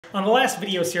On the last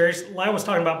video series, Lyell was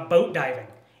talking about boat diving,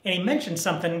 and he mentioned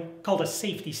something called a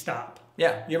safety stop.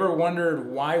 Yeah, you ever wondered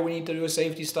why we need to do a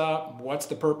safety stop? What's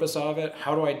the purpose of it?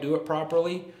 How do I do it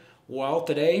properly? Well,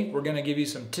 today we're going to give you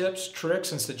some tips,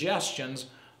 tricks, and suggestions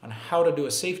on how to do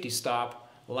a safety stop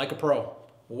like a pro.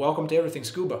 Welcome to Everything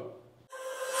Scuba.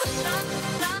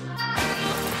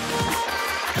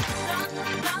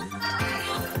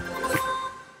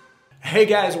 Hey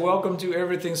guys, welcome to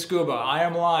Everything Scuba. I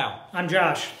am Lyle. I'm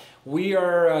Josh. We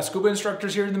are scuba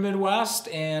instructors here in the Midwest,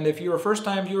 and if you're a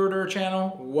first-time viewer to our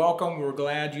channel, welcome. We're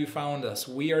glad you found us.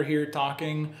 We are here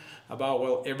talking about,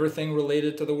 well, everything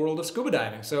related to the world of scuba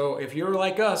diving. So if you're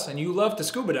like us and you love to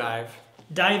scuba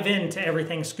dive into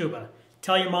Everything Scuba.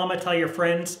 Tell your mama, tell your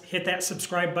friends, hit that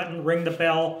subscribe button, ring the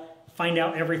bell, find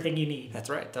out everything you need. That's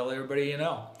right, tell everybody you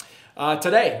know.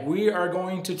 Today we are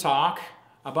going to talk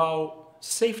about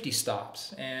safety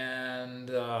stops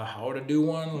and how to do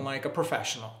one like a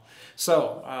professional.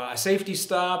 So a safety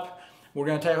stop, we're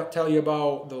going to tell you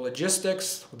about the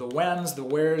logistics, the whens, the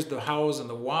wheres, the hows, and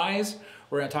the whys.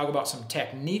 We're going to talk about some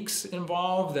techniques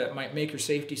involved that might make your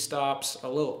safety stops a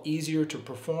little easier to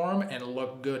perform and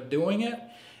look good doing it.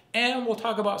 And we'll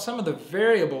talk about some of the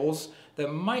variables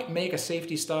that might make a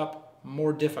safety stop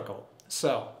more difficult.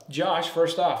 So Josh,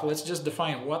 first off, let's just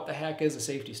define what the heck is a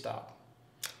safety stop.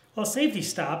 Well, a safety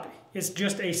stop is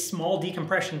just a small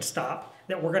decompression stop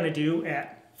that we're going to do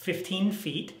at 15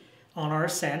 feet on our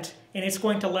ascent, and it's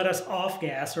going to let us off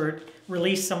gas or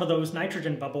release some of those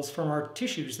nitrogen bubbles from our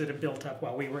tissues that have built up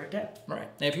while we were at depth. Right.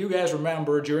 Now, if you guys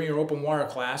remember, during your open water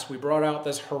class, we brought out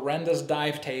this horrendous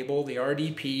dive table, the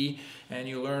RDP, and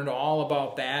you learned all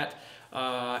about that.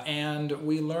 And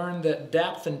we learned that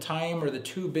depth and time are the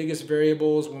two biggest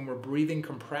variables when we're breathing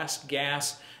compressed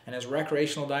gas. And as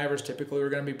recreational divers, typically we're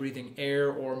going to be breathing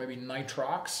air or maybe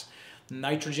nitrox.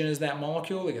 Nitrogen is that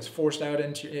molecule that gets forced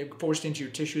into your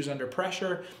tissues under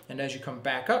pressure. And as you come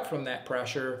back up from that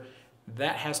pressure,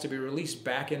 that has to be released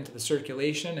back into the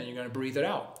circulation and you're going to breathe it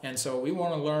out. And so we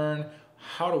want to learn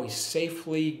how do we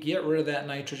safely get rid of that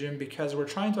nitrogen, because we're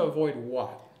trying to avoid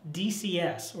what?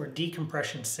 DCS, or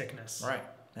decompression sickness. Right.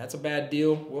 That's a bad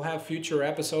deal. We'll have future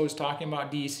episodes talking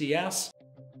about DCS.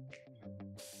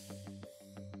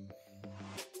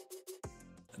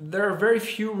 There are very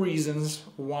few reasons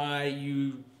why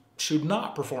you should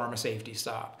not perform a safety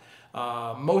stop.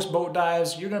 Most boat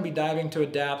dives, you're going to be diving to a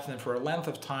depth and for a length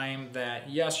of time that,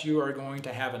 yes, you are going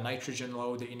to have a nitrogen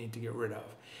load that you need to get rid of.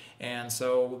 And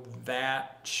so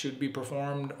that should be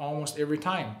performed almost every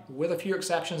time, with a few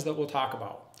exceptions that we'll talk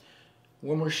about.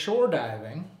 When we're shore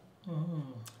diving, a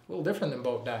little different than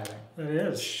boat diving. It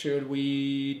is. Should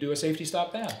we do a safety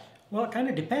stop then? Well, it kind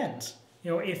of depends. You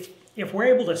know, if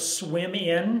we're able to swim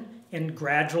in and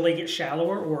gradually get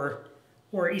shallower,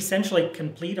 or essentially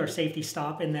complete our safety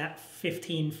stop in that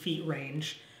 15 feet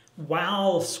range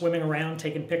while swimming around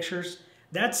taking pictures,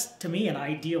 that's to me an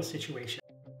ideal situation.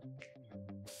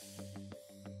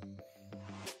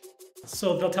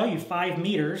 So they'll tell you 5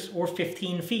 meters or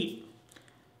 15 feet.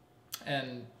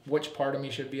 And which part of me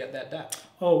should be at that depth?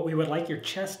 Oh, we would like your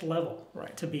chest level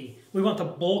to be. We want the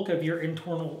bulk of your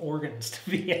internal organs to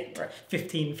be at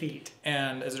 15 feet.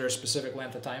 And is there a specific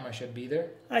length of time I should be there?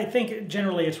 I think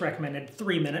generally it's recommended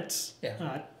 3 minutes.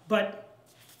 Yeah. But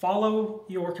follow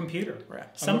your computer. Right.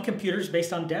 Some computers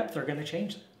based on depth are going to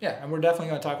change that. Yeah, and we're definitely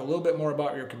going to talk a little bit more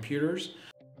about your computers.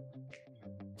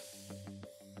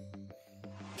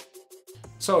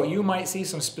 So you might see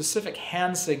some specific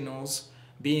hand signals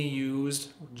being used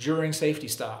during safety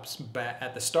stops,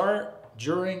 at the start,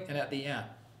 during, and at the end.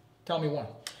 Tell me one.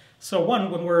 So one,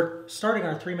 when we're starting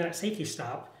our 3-minute safety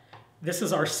stop, this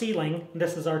is our ceiling,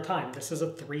 this is our time. This is a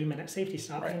 3-minute safety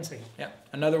stop hand signal. Yeah.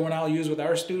 Another one I'll use with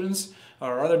our students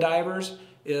or other divers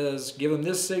is give them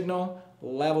this signal,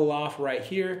 level off right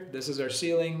here. This is our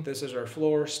ceiling, this is our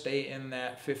floor. Stay in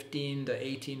that 15 to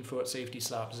 18 foot safety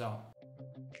stop zone.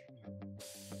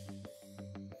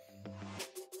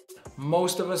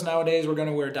 Most of us nowadays, we're going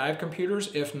to wear dive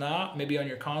computers. If not, maybe on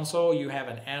your console you have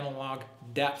an analog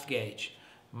depth gauge.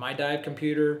 My dive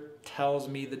computer tells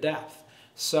me the depth.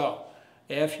 So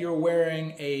if you're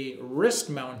wearing a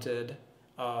wrist-mounted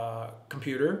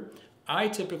computer, I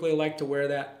typically like to wear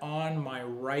that on my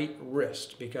right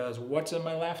wrist, because what's in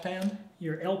my left hand?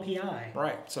 Your LPI.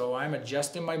 Right, so I'm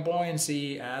adjusting my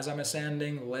buoyancy as I'm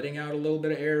ascending, letting out a little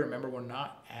bit of air. Remember, we're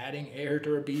not adding air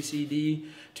to our BCD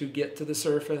to get to the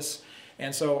surface.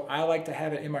 And so I like to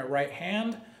have it in my right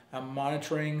hand. I'm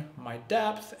monitoring my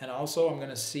depth, and also I'm going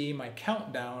to see my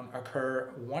countdown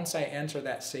occur once I enter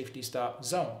that safety stop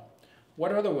zone.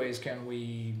 What other ways can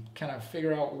we kind of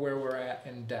figure out where we're at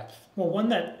in depth? Well, one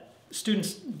that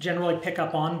students generally pick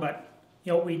up on, but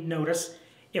what we notice,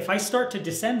 if I start to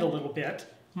descend a little bit,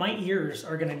 my ears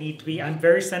are going to need to be, I'm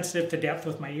very sensitive to depth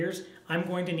with my ears, I'm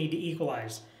going to need to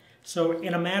equalize. So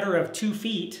in a matter of 2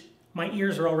 feet, my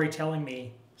ears are already telling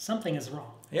me something is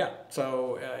wrong. Yeah,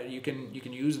 so you can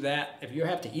use that. If you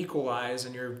have to equalize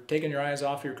and you're taking your eyes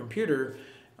off your computer,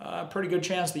 pretty good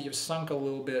chance that you've sunk a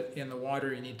little bit in the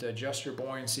water. You need to adjust your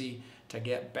buoyancy to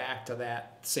get back to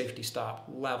that safety stop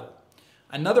level.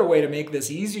 Another way to make this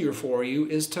easier for you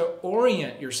is to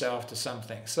orient yourself to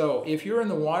something. So if you're in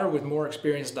the water with more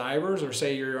experienced divers, or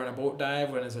say you're on a boat dive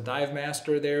when there's a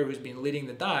Divemaster there who's been leading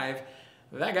the dive,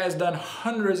 that guy's done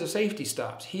hundreds of safety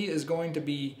stops. He is going to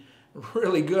be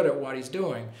really good at what he's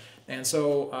doing. And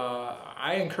so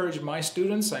I encourage my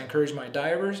students, I encourage my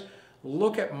divers,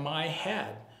 look at my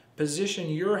head. Position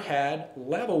your head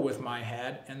level with my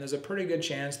head, and there's a pretty good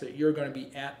chance that you're going to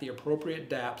be at the appropriate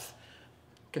depth.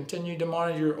 Continue to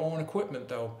monitor your own equipment,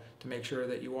 though, to make sure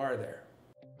that you are there.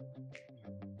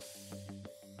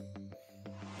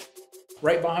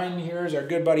 Right behind me here is our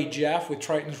good buddy Jeff with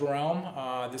Triton's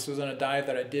Realm. This was on a dive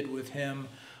that I did with him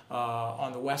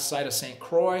on the west side of St.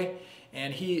 Croix,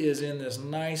 and he is in this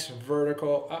nice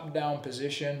vertical up-down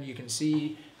position. You can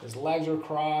see his legs are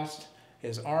crossed,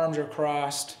 his arms are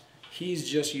crossed. He's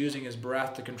just using his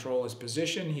breath to control his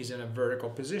position. He's in a vertical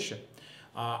position.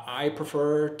 I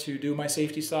prefer to do my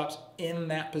safety stops in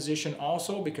that position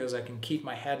also, because I can keep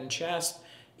my head and chest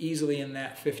easily in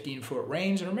that 15-foot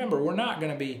range. And remember, we're not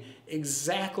going to be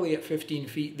exactly at 15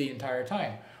 feet the entire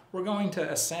time. We're going to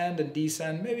ascend and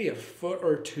descend maybe a foot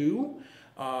or two,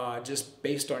 just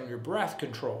based on your breath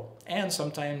control, and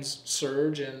sometimes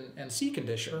surge and sea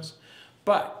conditions.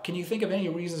 But can you think of any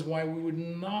reasons why we would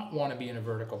not want to be in a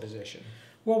vertical position?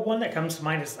 Well, one that comes to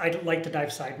mind is I like to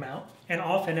dive side mount, and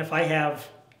often if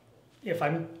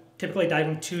I'm typically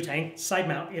diving 2-tank side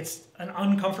mount, it's an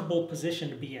uncomfortable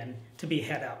position to be in, to be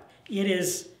head up. It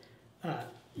is,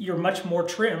 you're much more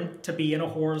trimmed to be in a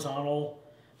horizontal,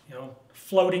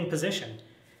 floating position.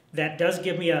 That does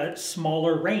give me a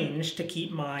smaller range to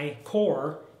keep my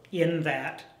core in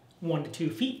that 1 to 2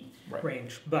 feet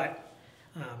range, but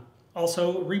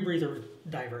also rebreather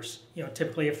divers,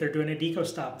 typically if they're doing a deco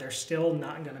stop, they're still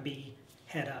not going to be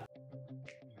head up.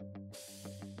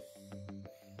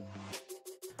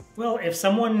 Well, if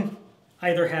someone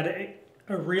either had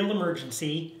a real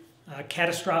emergency, a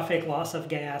catastrophic loss of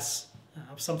gas,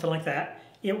 something like that,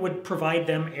 it would provide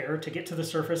them air to get to the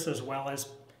surface as well as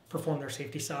perform their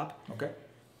safety stop. Okay.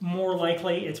 More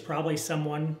likely, it's probably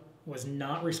someone was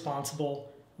not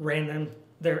responsible, ran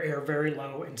their air very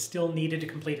low, and still needed to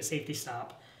complete a safety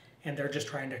stop, and they're just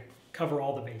trying to cover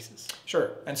all the bases.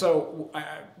 Sure. And so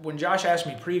when Josh asked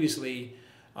me previously,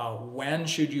 when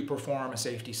should you perform a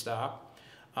safety stop,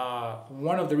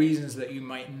 one of the reasons that you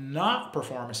might not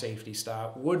perform a safety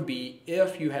stop would be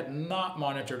if you had not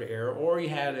monitored air, or you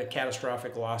had a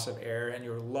catastrophic loss of air and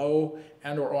you're low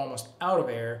and or almost out of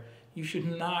air. You should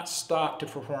not stop to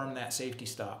perform that safety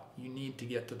stop. You need to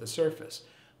get to the surface.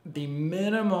 The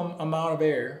minimum amount of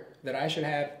air that I should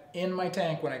have in my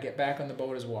tank when I get back on the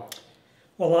boat is what?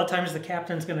 Well, a lot of times the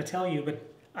captain's going to tell you, but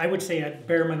I would say at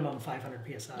bare minimum 500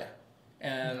 psi.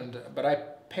 Yeah. But I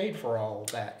paid for all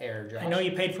that air, Josh. I know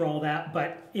you paid for all that,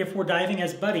 but if we're diving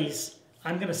as buddies,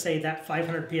 I'm going to say that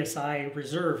 500 psi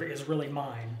reserve is really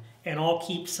mine, and I'll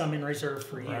keep some in reserve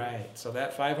for you. Right. So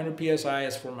that 500 psi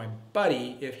is for my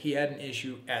buddy if he had an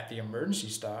issue at the emergency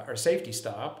stop or safety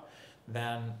stop.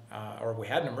 Then, or if we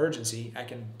had an emergency, I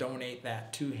can donate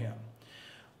that to him.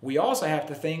 We also have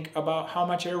to think about how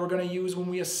much air we're going to use when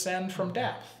we ascend from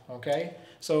depth, okay?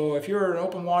 So if you're an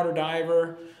open water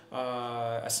diver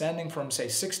ascending from, say,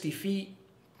 60 feet,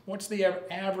 what's the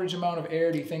average amount of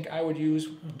air do you think I would use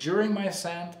during my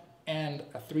ascent and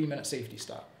a 3-minute safety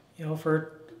stop?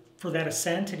 For that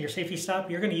ascent and your safety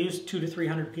stop, you're going to use 200 to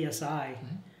 300 psi.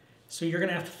 Mm-hmm. So you're going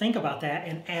to have to think about that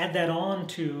and add that on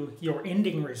to your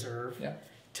ending reserve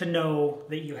to know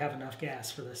that you have enough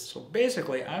gas for this. So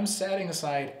basically, I'm setting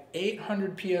aside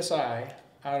 800 psi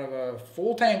out of a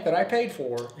full tank that I paid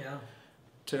for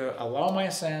to allow my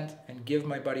ascent and give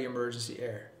my buddy emergency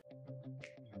air.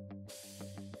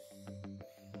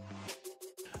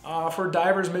 For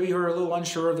divers maybe who are a little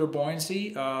unsure of their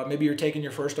buoyancy, maybe you're taking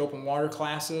your first open water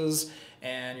classes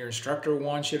and your instructor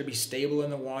wants you to be stable in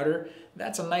the water,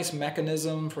 that's a nice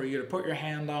mechanism for you to put your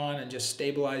hand on and just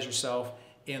stabilize yourself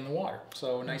in the water.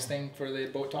 So a nice thing for the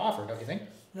boat to offer, don't you think?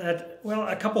 Well,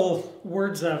 a couple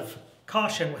words of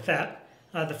caution with that.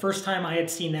 The first time I had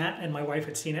seen that, and my wife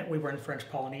had seen it, we were in French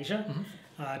Polynesia,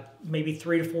 maybe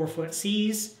 3 to 4 foot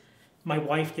seas. My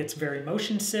wife gets very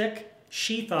motion sick.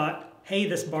 She thought, hey,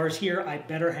 this bar's here, I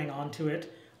better hang on to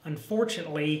it.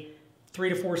 Unfortunately,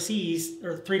 3 to 4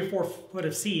 foot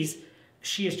of seas,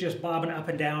 she is just bobbing up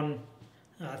and down,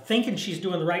 thinking she's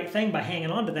doing the right thing by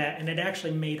hanging on to that, and it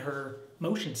actually made her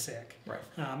motion sick. Right.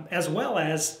 As well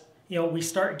as, we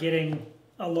start getting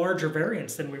a larger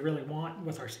variance than we really want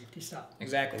with our safety stop.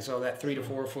 Exactly. So that 3 to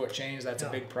 4 foot change, that's a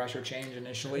big pressure change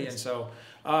initially. And so,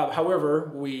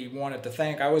 however, we wanted to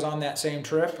thank, I was on that same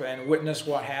trip and witnessed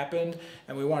what happened.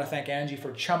 And we want to thank Angie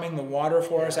for chumming the water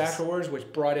for us afterwards,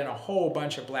 which brought in a whole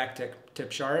bunch of black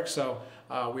tip sharks. So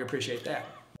we appreciate that.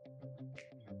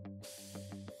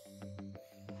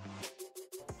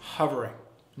 Hovering.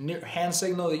 Hand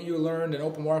signal that you learned in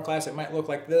open water class, it might look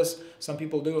like this. Some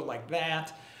people do it like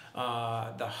that.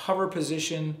 The hover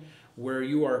position where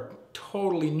you are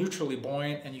totally neutrally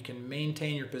buoyant and you can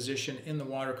maintain your position in the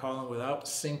water column without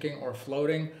sinking or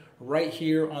floating. Right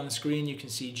here on the screen you can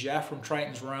see Jeff from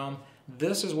Triton's Realm.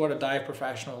 This is what a dive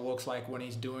professional looks like when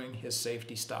he's doing his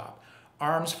safety stop.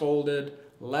 Arms folded,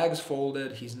 legs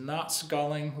folded, he's not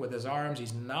sculling with his arms,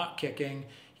 he's not kicking,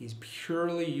 he's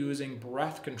purely using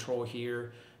breath control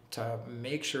here to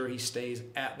make sure he stays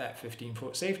at that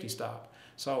 15-foot safety stop.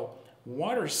 So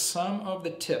what are some of the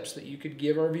tips that you could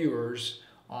give our viewers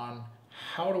on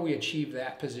how do we achieve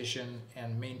that position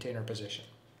and maintain our position?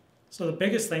 So the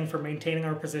biggest thing for maintaining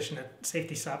our position at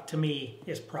safety stop to me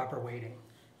is proper weighting.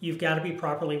 You've got to be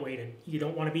properly weighted. You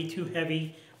don't want to be too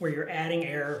heavy where you're adding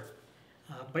air,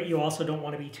 but you also don't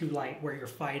want to be too light where you're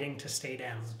fighting to stay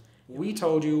down. We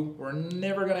told you we're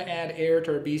never going to add air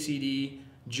to our BCD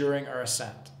during our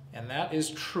ascent, and that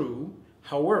is true.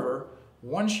 However,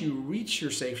 once you reach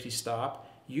your safety stop,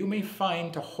 you may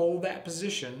find to hold that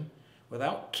position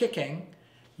without kicking,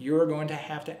 you're going to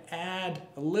have to add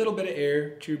a little bit of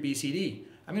air to your BCD.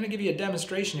 I'm going to give you a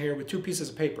demonstration here with 2 pieces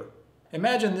of paper.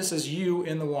 Imagine this is you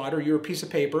in the water, you're a piece of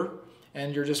paper,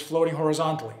 and you're just floating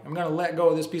horizontally. I'm going to let go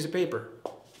of this piece of paper.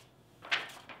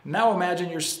 Now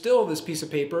imagine you're still this piece of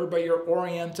paper, but you're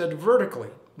oriented vertically.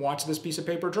 Watch this piece of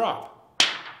paper drop.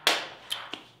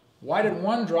 Why did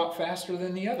one drop faster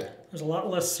than the other? There's a lot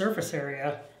less surface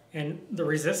area and the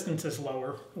resistance is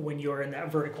lower when you're in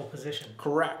that vertical position.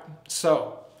 Correct.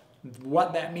 So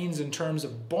what that means in terms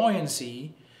of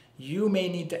buoyancy, you may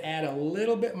need to add a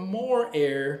little bit more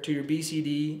air to your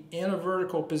BCD in a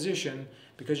vertical position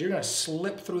because you're going to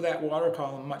slip through that water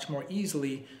column much more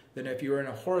easily than if you're in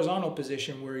a horizontal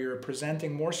position where you're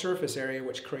presenting more surface area,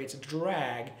 which creates a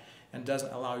drag and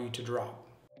doesn't allow you to drop.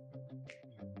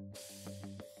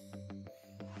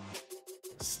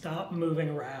 Stop moving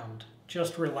around.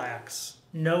 Just relax.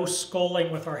 No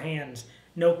sculling with our hands.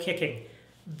 No kicking.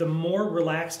 The more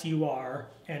relaxed you are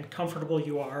and comfortable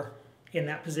you are in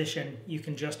that position, you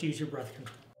can just use your breath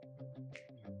control.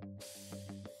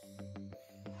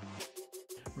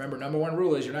 Remember, number 1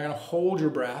 rule is you're not going to hold your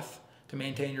breath to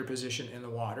maintain your position in the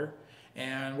water.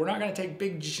 And we're not going to take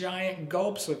big giant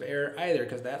gulps of air either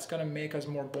because that's going to make us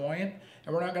more buoyant.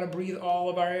 And we're not going to breathe all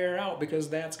of our air out because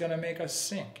that's going to make us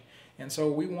sink. And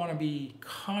so we want to be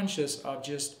conscious of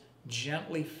just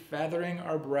gently feathering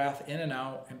our breath in and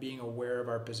out and being aware of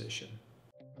our position.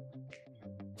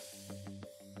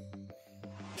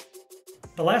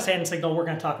 The last hand signal we're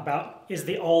going to talk about is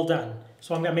the all done.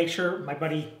 So I'm going to make sure my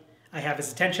buddy, I have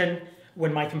his attention.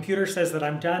 When my computer says that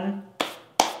I'm done,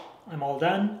 I'm all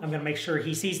done. I'm going to make sure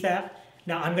he sees that.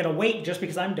 Now I'm going to wait just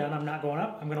because I'm done. I'm not going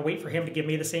up. I'm going to wait for him to give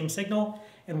me the same signal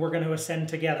and we're going to ascend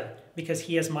together because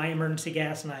he has my emergency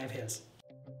gas and I have his.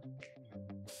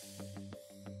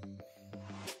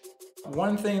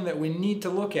 One thing that we need to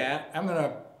look at, I'm going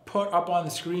to put up on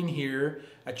the screen here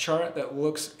a chart that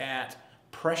looks at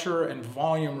pressure and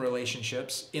volume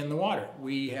relationships in the water.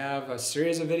 We have a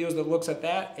series of videos that looks at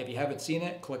that. If you haven't seen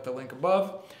it, click the link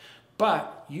above.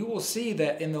 But you will see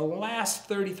that in the last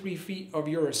 33 feet of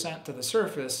your ascent to the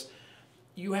surface,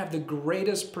 you have the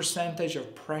greatest percentage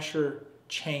of pressure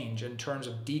change in terms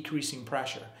of decreasing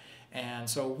pressure. And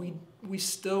so we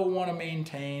still want to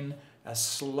maintain a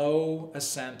slow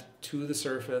ascent to the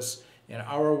surface. In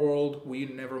our world, we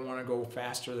never want to go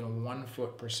faster than 1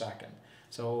 foot per second.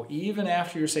 So even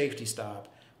after your safety stop,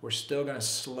 we're still going to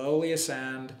slowly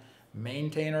ascend,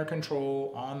 maintain our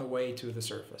control on the way to the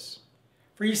surface.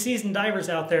 For you seasoned divers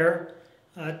out there,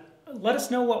 let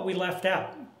us know what we left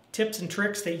out. Tips and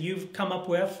tricks that you've come up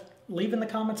with, leave in the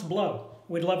comments below.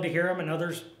 We'd love to hear them and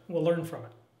others will learn from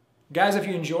it. Guys, if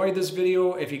you enjoyed this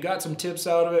video, if you got some tips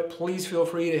out of it, please feel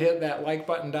free to hit that like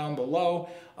button down below.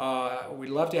 We'd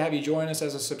love to have you join us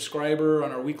as a subscriber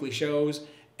on our weekly shows,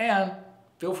 and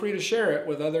feel free to share it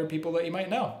with other people that you might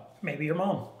know. Maybe your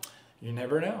mom. You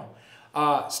never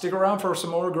know. Stick around for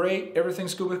some more great Everything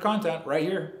Scuba content right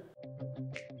here.